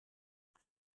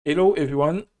Hello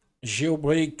everyone,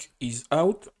 GeoBreak is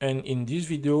out, and in this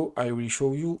video I will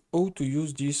show you how to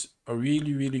use this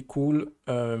really cool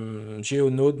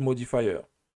GeoNode modifier.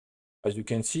 As you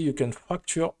can see, you can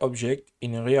fracture object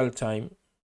in real time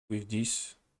with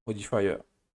this modifier.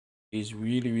 It's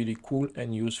really cool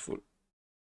and useful.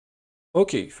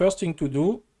 Okay, first thing to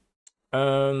do,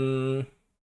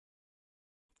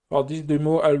 for this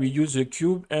demo I will use a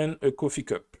cube and a coffee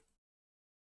cup.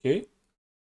 Okay,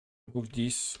 move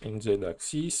this in Z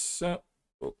axis.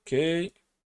 Okay.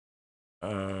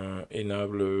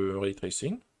 Enable ray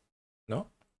tracing. No,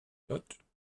 not.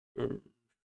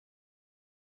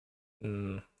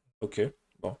 Okay,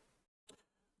 bon.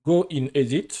 Go in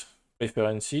Edit,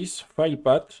 Preferences, File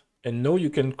Path, and now you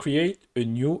can create a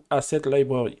new asset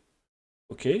library.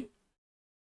 Okay.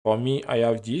 For me, I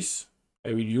have this.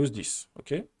 I will use this.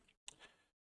 Okay.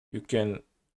 You can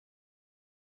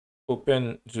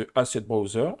open the asset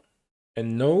browser,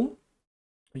 and now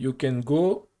you can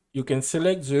go. You can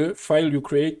select the file you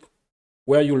create,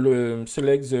 where you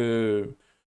select the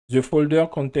folder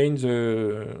contains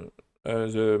the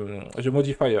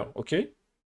modifier. Okay.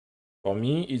 For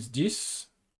me, it's this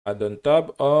add-on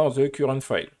tab or the current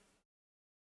file.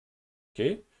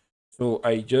 Okay. So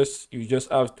you just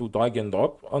have to drag and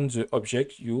drop on the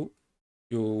object you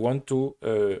want to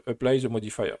apply the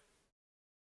modifier.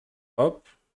 Up.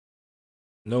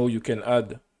 Now you can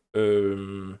add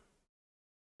a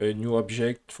new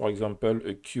object, for example,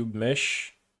 a cube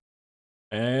mesh,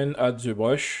 and add the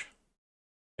brush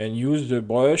and use the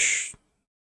brush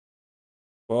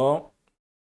for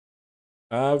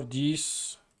have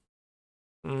this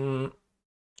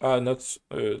not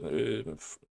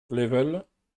level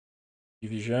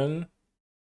division,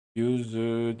 use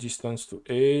the distance to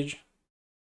edge.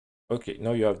 Okay,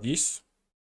 now you have this.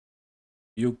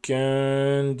 You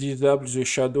can disable the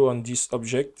shadow on this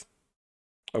object,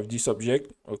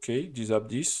 okay, disable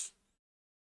this,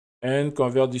 and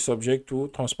convert this object to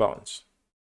transparent.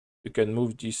 You can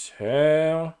move this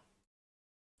here.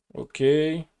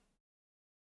 Okay,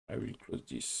 I will close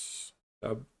this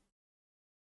tab.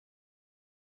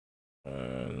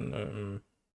 And,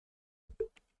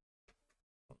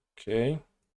 okay.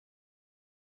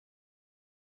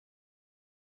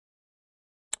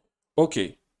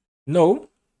 Okay, now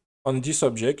on this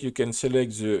object you can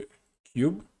select the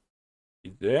cube,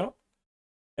 it's there,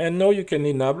 and now you can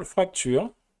enable fracture.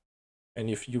 And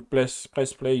if you press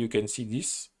play, you can see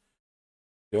this.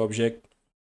 The object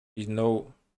is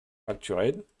now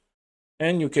fractured,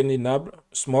 and you can enable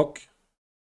smoke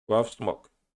to have smoke.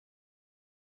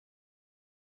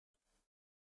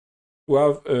 To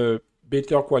have a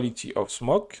better quality of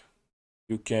smoke,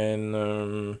 you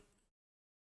can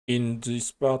in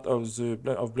this part of the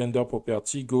Blender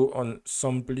property, go on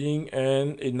sampling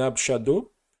and enable shadow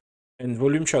and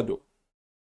volume shadow.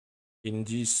 In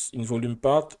volume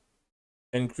part,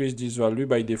 increase this value.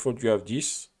 By default you have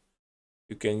this.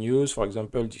 You can use, for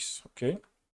example, this. Okay.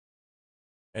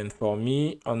 And for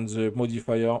me, on the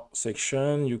modifier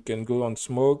section, you can go on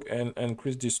smoke and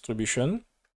increase distribution.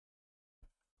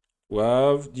 We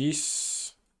have this.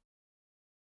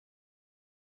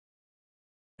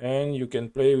 And you can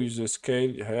play with the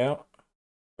scale here.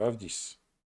 You have this.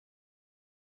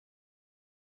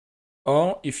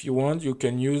 Or if you want, you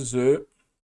can use the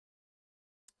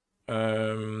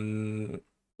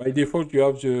by default you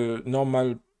have the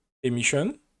normal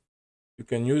emission. You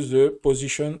can use the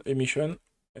position emission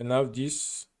and have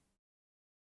this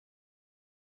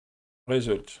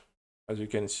result. As you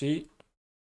can see,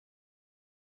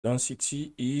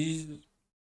 density is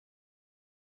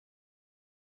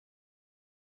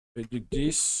reduce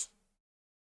this.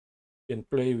 You can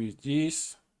play with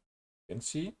this. You can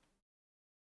see.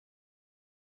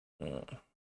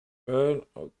 Well,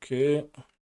 okay.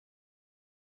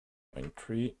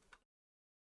 0.3.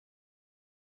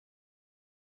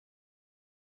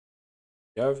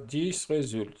 You have this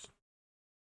result.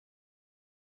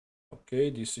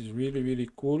 Okay, this is really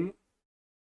cool.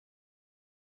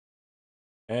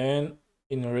 And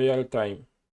in real time.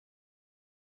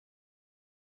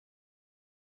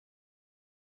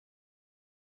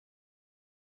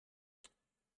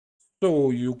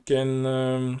 So you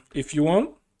can, if you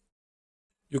want,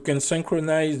 you can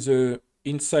synchronize the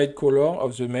inside color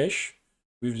of the mesh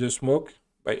with the smoke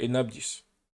by enable this.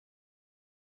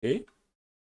 Okay.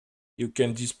 You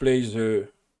can display the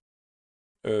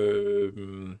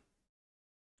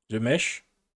mesh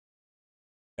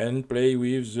and play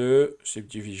with the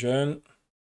subdivision,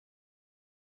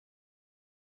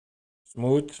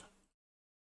 smooth,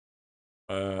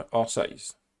 or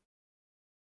size.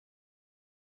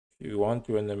 If you want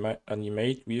to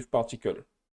animate with particle.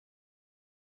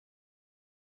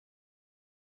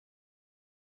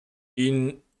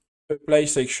 in apply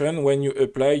section, when you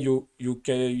apply, you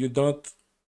don't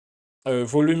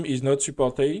volume is not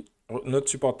supported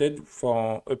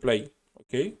for apply,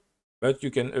 okay? But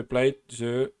you can apply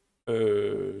the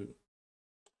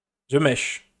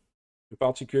mesh, the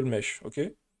particle mesh,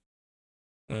 okay?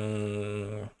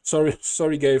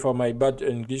 Sorry guys for my bad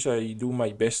English, I do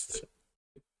my best.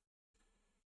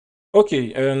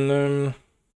 Okay, and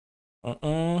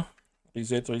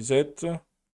reset,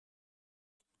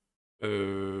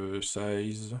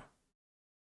 size.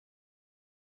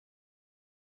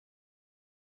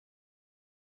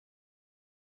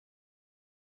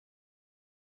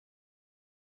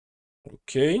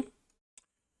 Okay,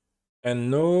 and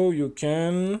now you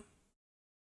can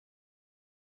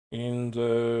in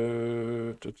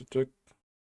the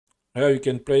here you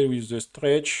can play with the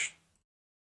stretch,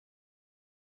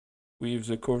 with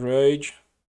the coverage,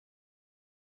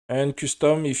 and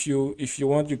custom. If you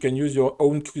want, you can use your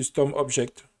own custom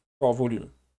object for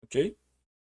volume. Okay,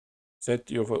 set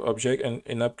your object and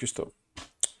enable custom.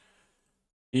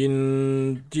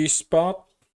 In this part,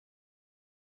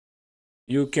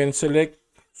 you can select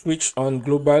switch on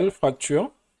global fracture.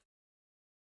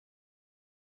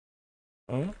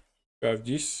 You have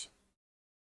this.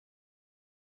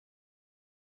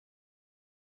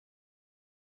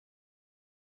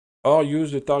 Or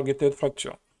use the targeted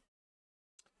fracture.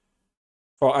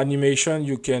 For animation,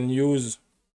 you can use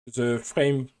the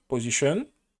frame position.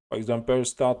 For example,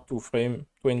 start to frame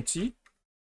 20.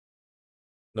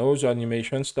 Now the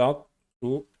animation start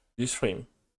to this frame.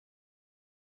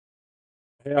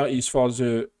 Here is for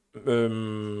the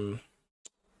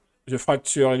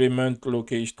fracture element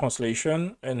location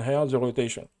translation, and here the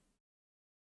rotation.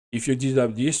 If you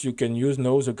disable this, you can use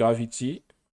now the gravity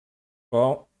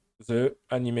for the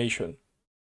animation.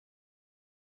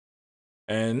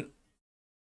 And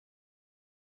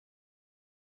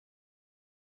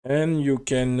you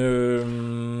can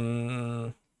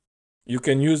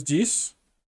use this.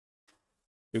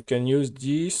 You can use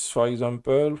this, for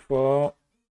example, for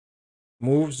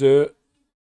move the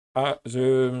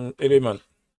element.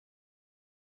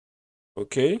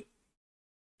 Okay.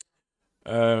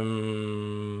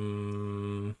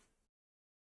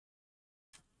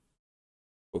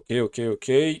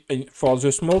 Okay. And for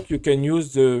the smoke, you can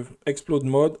use the explode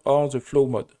mode or the flow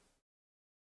mode.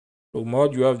 Flow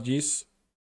mode, you have this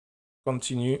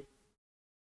continue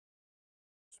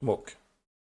smoke.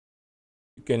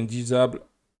 You can disable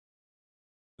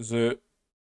the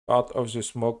part of the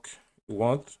smoke you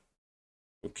want.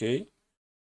 Okay.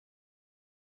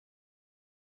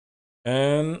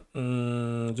 And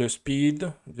the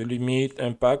speed, the limit,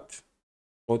 impact,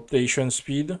 rotation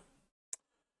speed.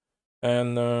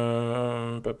 And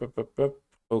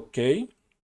okay.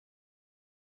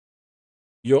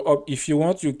 If you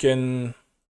want, you can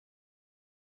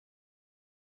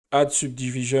add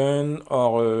subdivision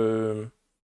or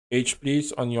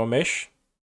H-splits on your mesh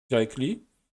directly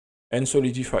and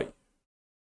solidify.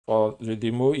 For the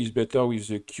demo, is better with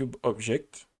the cube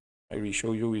object. I will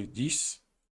show you with this.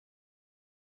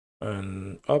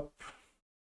 And up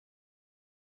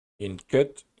in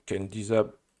cut, can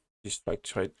disable this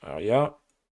fractured area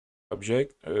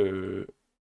object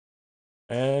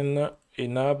and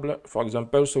enable, for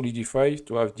example, solidify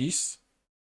to have this.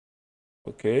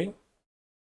 Okay.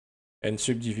 And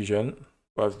subdivision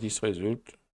to have this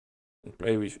result, and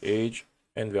play with edge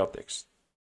and vertex.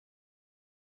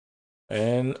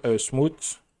 And smooth,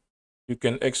 you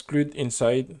can exclude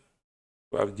inside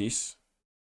to have this.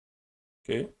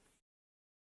 Okay.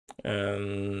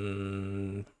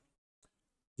 And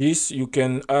this you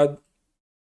can add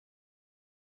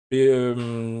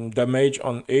the damage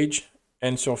on edge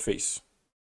and surface.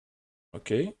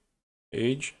 Okay,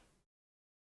 edge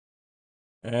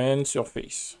and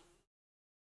surface.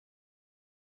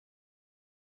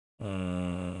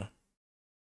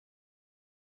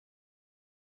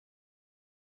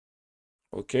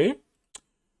 Okay.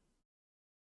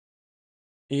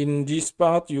 In this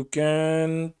part, you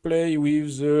can play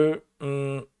with the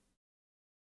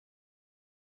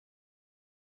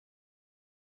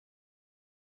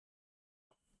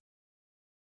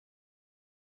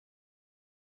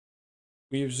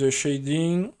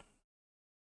shading.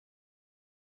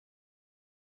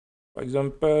 For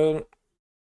example,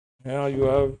 here you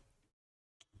have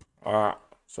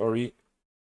sorry,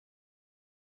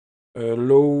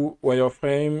 low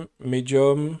wireframe,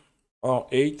 medium, or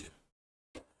 8.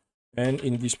 And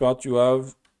in this part you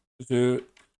have the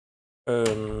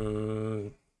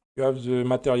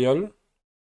material,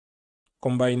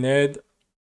 combined,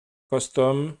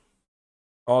 custom,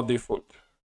 or default.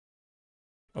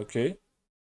 Okay.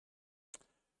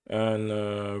 and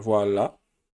voila.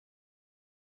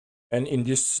 And in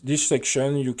this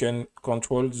section, you can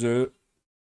control the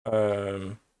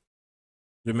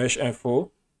mesh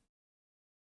info.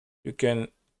 You can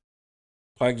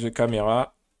track the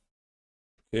camera.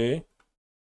 Okay.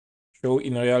 Show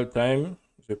in real time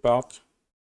the part.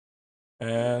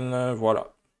 And voila.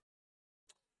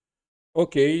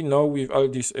 Okay, now with all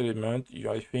these elements,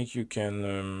 I think you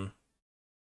can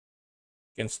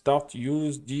start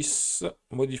use this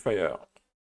modifier.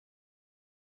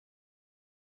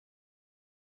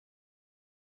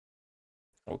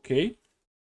 Okay.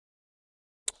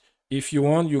 If you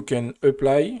want, you can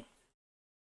apply,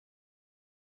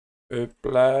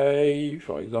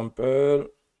 for example,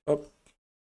 up.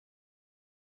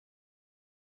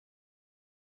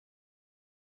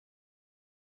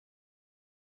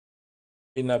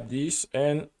 Enable this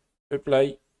and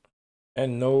apply,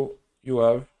 and now you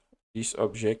have this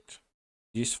object,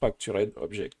 this fractured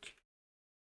object.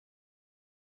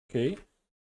 Okay.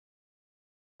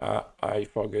 I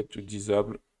forget to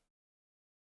disable.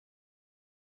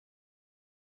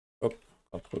 Hop,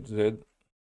 Ctrl Z.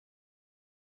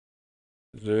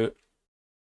 The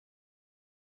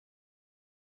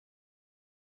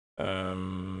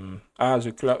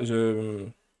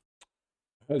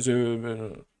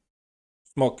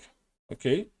smoke.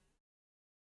 Okay.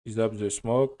 Disable the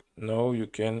smoke. Now you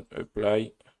can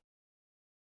apply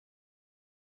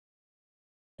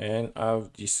and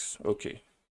have this. Okay.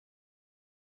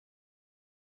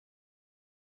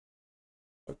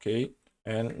 Okay.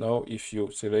 And now if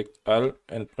you select all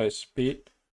and press P,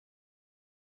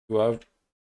 you have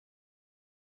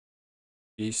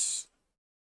this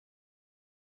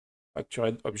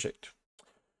fractured object.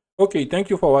 Okay, thank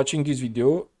you for watching this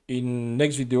video. In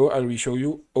next video, I will show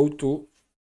you how to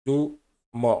do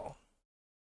more.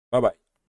 Bye bye.